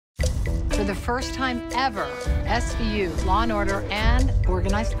For the first time ever, SVU, Law and Order, and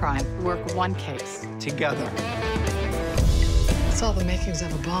organized crime work one case. Together. It's all the makings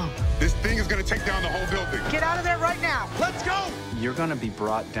of a bomb. This thing is gonna take down the whole building. Get out of there right now. Let's go. You're gonna be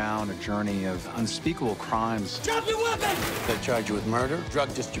brought down a journey of unspeakable crimes. Drop your weapon. They charge you with murder,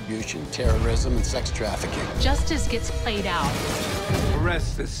 drug distribution, terrorism, and sex trafficking. Justice gets played out.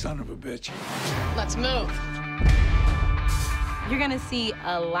 Arrest this son of a bitch. Let's move. You're gonna see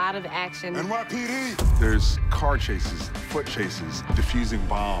a lot of action. NYPD. There's car chases, foot chases, defusing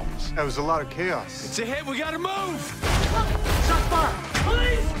bombs. That was a lot of chaos. It's a hit, we gotta move! Shot fire.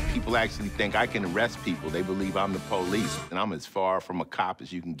 Police. People actually think I can arrest people. They believe I'm the police, and I'm as far from a cop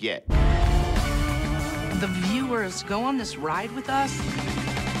as you can get. The viewers go on this ride with us.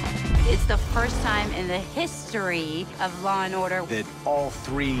 It's the first time in the history of Law and Order That all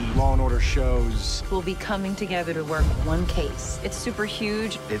 3 Law and Order shows. We'll be coming together to work one case. It's super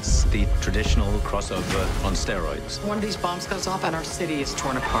huge. It's the traditional crossover on steroids. One of these bombs goes off and our city is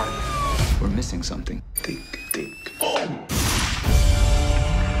torn apart. We're missing something. Think.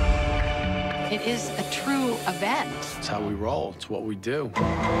 It is a true event. It's how we roll. It's what we do.